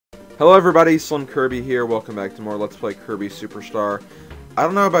Hello everybody, SlimKirby here, welcome back to more Let's Play Kirby Superstar. I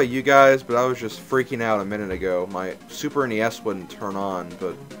don't know about you guys, but I was just freaking out a minute ago. My Super NES wouldn't turn on,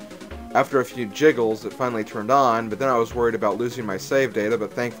 but after a few jiggles it finally turned on, but then I was worried about losing my save data,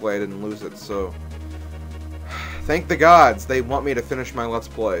 but thankfully I didn't lose it, so thank the gods, they want me to finish my Let's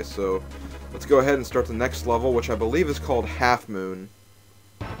Play, so let's go ahead and start the next level, which I believe is called Half Moon.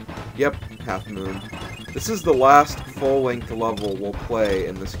 Yep, Half Moon. This is the last full-length level we'll play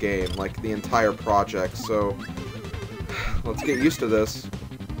in this game, like the entire project, so let's get used to this.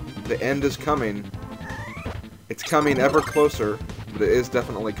 The end is coming. It's coming ever closer, but it is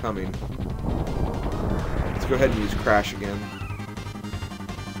definitely coming. Let's go ahead and use Crash again.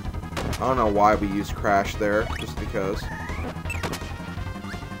 I don't know why we used Crash there, just because.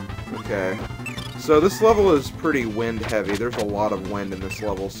 Okay. So this level is pretty wind-heavy. There's a lot of wind in this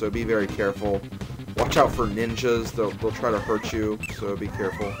level, so be very careful. Watch out for ninjas. They'll try to hurt you, so be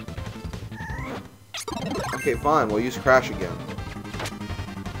careful. Okay, fine. We'll use Crash again.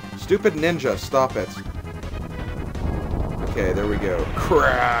 Stupid ninja, stop it. Okay, there we go.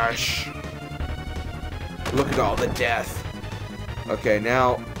 Crash! Look at all the death. Okay,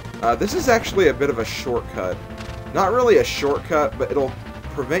 now, this is actually a bit of a shortcut. Not really a shortcut, but it'll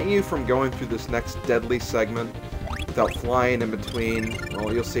prevent you from going through this next deadly segment without flying in between.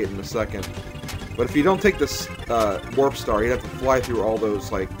 Well, you'll see it in a second. But if you don't take this warp star, you'd have to fly through all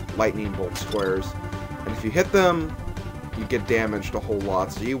those like lightning bolt squares. And if you hit them, you get damaged a whole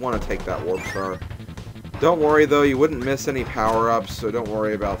lot, so you want to take that warp star. Don't worry though, you wouldn't miss any power-ups, so don't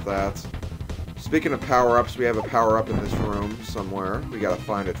worry about that. Speaking of power-ups, we have a power-up in this room somewhere. We gotta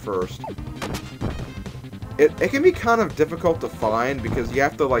find it first. It can be kind of difficult to find because you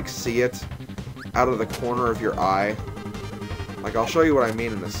have to like see it out of the corner of your eye. Like, I'll show you what I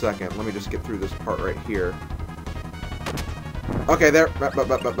mean in a second. Let me just get through this part right here. Okay, there.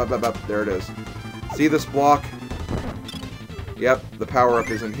 There it is. See this block? Yep, the power-up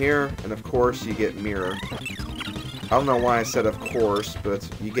is in here, and of course you get mirror. I don't know why I said of course, but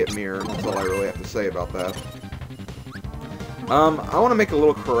you get mirror. That's all I really have to say about that. I want to make a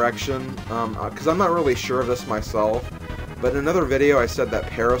little correction, because I'm not really sure of this myself, but in another video I said that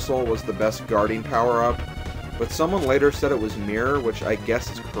Parasol was the best guarding power-up, but someone later said it was Mirror, which I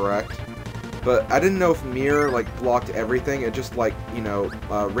guess is correct, but I didn't know if Mirror, like, blocked everything. It just, like, you know,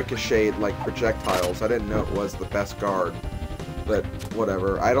 ricocheted, like, projectiles. I didn't know it was the best guard, but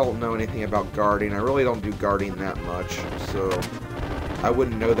whatever. I don't know anything about guarding. I really don't do guarding that much, so I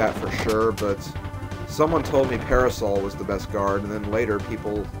wouldn't know that for sure, but someone told me Parasol was the best guard, and then later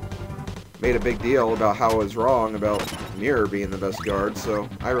people made a big deal about how I was wrong about Mirror being the best guard, so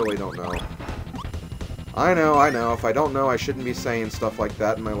I really don't know. I know, if I don't know I shouldn't be saying stuff like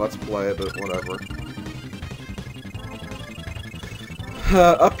that in my Let's Play, but whatever.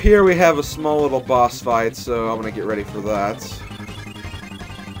 Up here we have a small little boss fight, so I'm gonna get ready for that.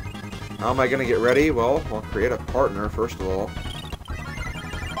 How am I gonna get ready? Well, I'll create a partner, first of all.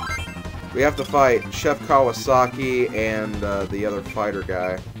 We have to fight Chef Kawasaki and the other fighter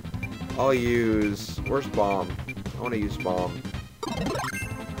guy. I'll use... Where's Bomb? I want to use Bomb.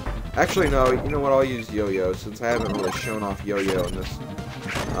 Actually, no, you know what? I'll use Yo-Yo, since I haven't really shown off Yo-Yo in this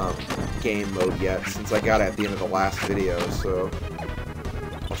game mode yet, since I got it at the end of the last video, so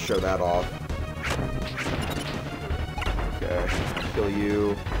I'll show that off. Okay, kill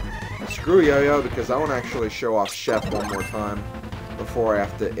you. Screw Yo-Yo, because I want to actually show off Chef one more time before I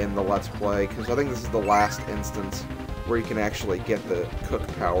have to end the Let's Play, because I think this is the last instance where you can actually get the Cook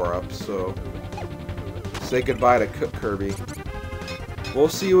power-up, so say goodbye to Cook Kirby. We'll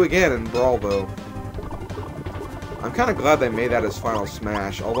see you again in Brawl, though. I'm kind of glad they made that as Final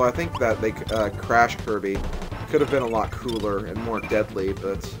Smash, although I think that they Crash Kirby could have been a lot cooler and more deadly,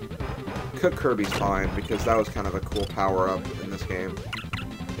 but Cook Kirby's fine, because that was kind of a cool power-up in this game,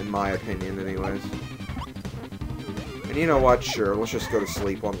 in my opinion, anyways. And you know what? Sure, let's just go to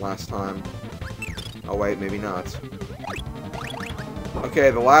sleep one last time. Oh wait, maybe not.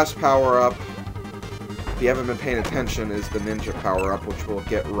 Okay, the last power-up, if you haven't been paying attention, is the ninja power-up, which we'll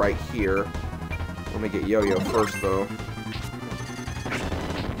get right here. Let me get Yo-Yo first, though.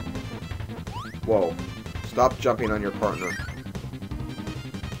 Whoa. Stop jumping on your partner.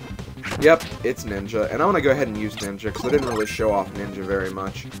 Yep, it's Ninja. And I want to go ahead and use Ninja, because I didn't really show off Ninja very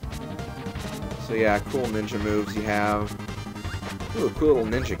much. So yeah, cool ninja moves you have. Ooh, cool little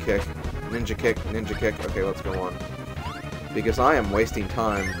ninja kick. Ninja kick, ninja kick. Okay, let's go on. Because I am wasting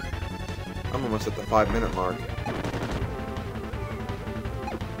time. I'm almost at the 5-minute mark.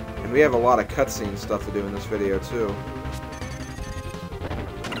 And we have a lot of cutscene stuff to do in this video, too.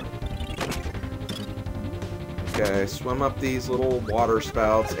 Okay, swim up these little water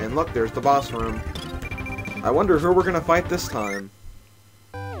spouts, and look, there's the boss room. I wonder who we're gonna fight this time.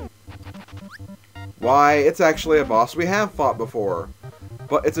 Why, it's actually a boss we have fought before,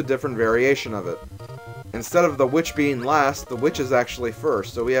 but it's a different variation of it. Instead of the witch being last, the witch is actually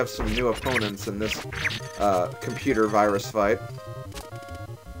first, so we have some new opponents in this computer virus fight.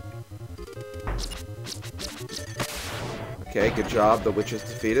 Okay, good job, the witch is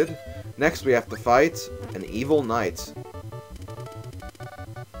defeated. Next we have to fight an evil knight.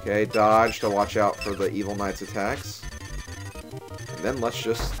 Okay, dodge to watch out for the evil knight's attacks. And then let's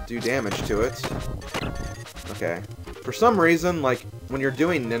just do damage to it. Okay. For some reason, like, when you're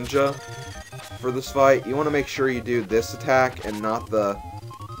doing ninja for this fight, you want to make sure you do this attack and not the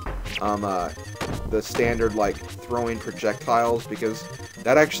standard, like, throwing projectiles, because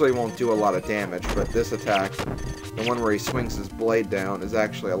that actually won't do a lot of damage, but this attack, the one where he swings his blade down, is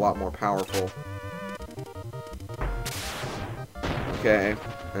actually a lot more powerful. Okay,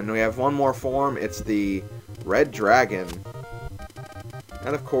 and we have one more form, it's the Red Dragon.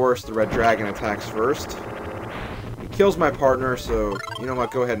 And of course, the Red Dragon attacks first. He kills my partner, so, you know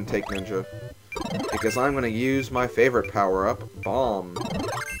what, go ahead and take Ninja. Because I'm going to use my favorite power-up, Bomb.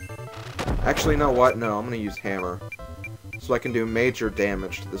 Actually, you know what? No, I'm going to use Hammer. So I can do major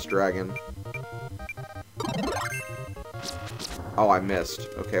damage to this dragon. Oh, I missed.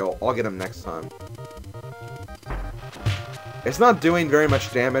 Okay, well, I'll get him next time. It's not doing very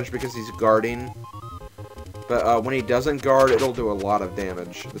much damage because he's guarding. But when he doesn't guard, it'll do a lot of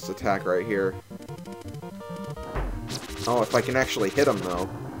damage. This attack right here. Oh, if I can actually hit him, though.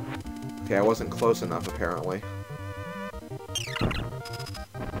 Okay, I wasn't close enough, apparently.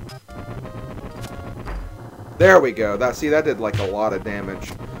 There we go. See, that did like a lot of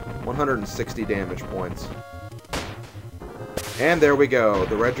damage. 160 damage points. And there we go.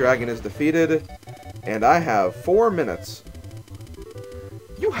 The Red Dragon is defeated. And I have 4 minutes.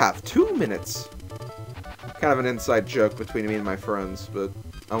 You have 2 minutes. Kind of an inside joke between me and my friends, but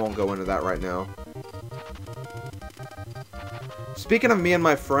I won't go into that right now. Speaking of me and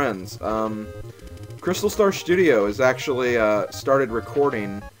my friends, Crystal Star Studio has actually started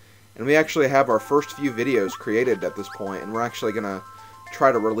recording, and we actually have our first few videos created at this point, and we're actually going to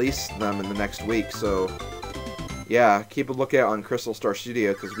try to release them in the next week, so yeah, keep a lookout on Crystal Star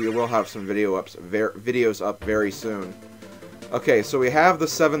Studio, because we will have some videos up very soon. Okay, so we have the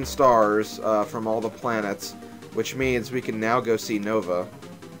 7 stars from all the planets, which means we can now go see Nova.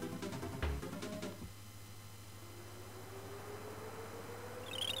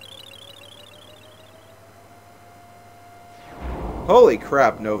 Holy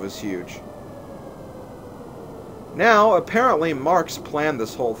crap, Nova's huge. Now, apparently Mark's planned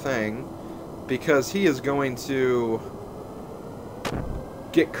this whole thing, because he is going to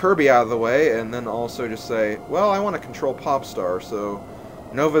get Kirby out of the way, and then also just say, well, I want to control Popstar, so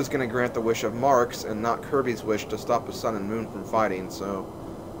Nova's going to grant the wish of Mark's and not Kirby's wish to stop the Sun and Moon from fighting, so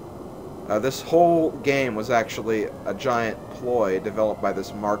this whole game was actually a giant ploy developed by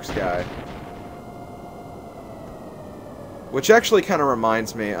this Mark's guy. Which actually kind of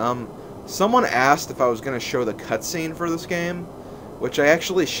reminds me, someone asked if I was going to show the cutscene for this game, which I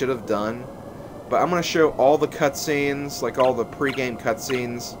actually should have done. But I'm going to show all the cutscenes, like all the pre-game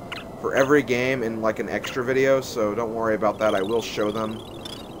cutscenes, for every game in like an extra video, so don't worry about that, I will show them.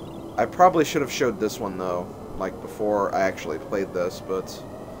 I probably should have showed this one though, like before I actually played this, but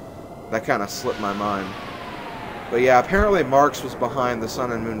that kind of slipped my mind. But yeah, apparently Marx was behind the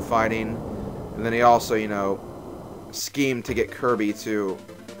Sun and Moon fighting, and then he also, you know, schemed to get Kirby to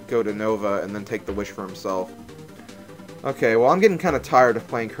go to Nova and then take the wish for himself. Okay, well, I'm getting kind of tired of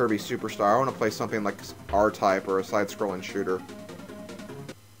playing Kirby Superstar. I want to play something like R-Type or a side-scrolling shooter.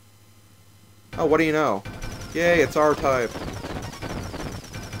 Oh, what do you know? Yay, it's R-Type.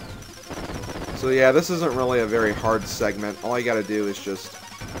 So yeah, this isn't really a very hard segment. All you gotta do is just,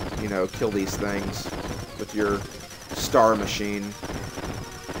 you know, kill these things with your star machine.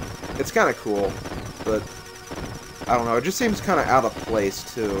 It's kind of cool, but I don't know, it just seems kind of out of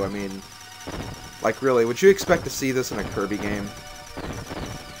place, too. I mean, like, really, would you expect to see this in a Kirby game?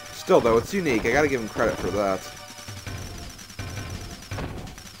 Still, though, it's unique. I gotta give him credit for that.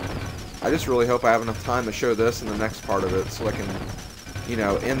 I just really hope I have enough time to show this in the next part of it, so I can, you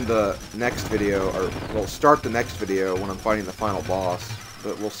know, end the next video, or, well, start the next video when I'm fighting the final boss.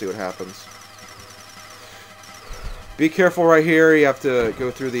 But we'll see what happens. Be careful right here. You have to go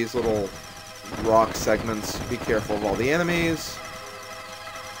through these little rock segments. Be careful of all the enemies.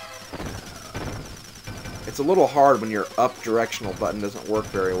 It's a little hard when your up directional button doesn't work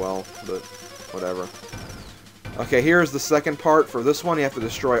very well, but whatever. Okay, here's the second part. For this one, you have to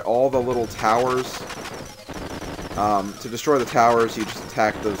destroy all the little towers. To destroy the towers, you just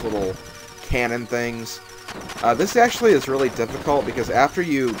attack those little cannon things. This actually is really difficult because after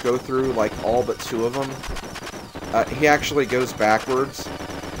you go through like all but 2 of them, he actually goes backwards.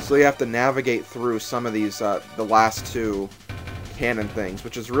 So you have to navigate through some of these, the last 2 cannon things,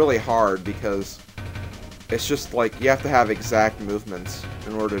 which is really hard because it's just like you have to have exact movements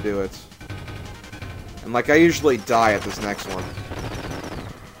in order to do it. And like I usually die at this next one.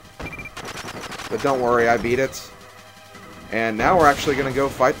 But don't worry, I beat it. And now we're actually going to go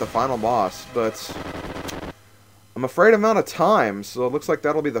fight the final boss, but I'm afraid I'm out of time, so it looks like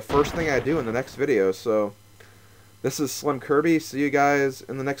that'll be the first thing I do in the next video. So this is SlimKirby. See you guys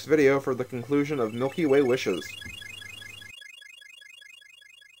in the next video for the conclusion of Milky Way Wishes.